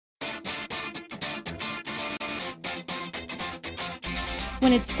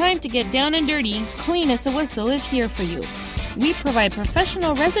When it's time to get down and dirty, Clean as a Whistle is here for you. We provide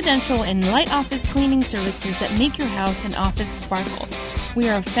professional residential and light office cleaning services that make your house and office sparkle. We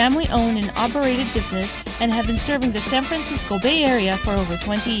are a family-owned and operated business and have been serving the San Francisco Bay Area for over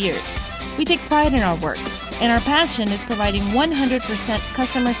 20 years. We take pride in our work, and our passion is providing 100%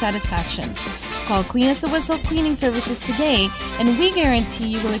 customer satisfaction. Call Clean as a Whistle Cleaning Services today, and we guarantee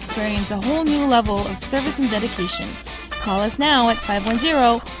you will experience a whole new level of service and dedication. Call us now at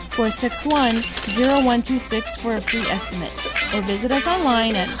 510-461-0126 for a free estimate, or visit us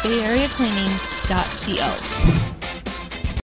online at bayareacleaning.co.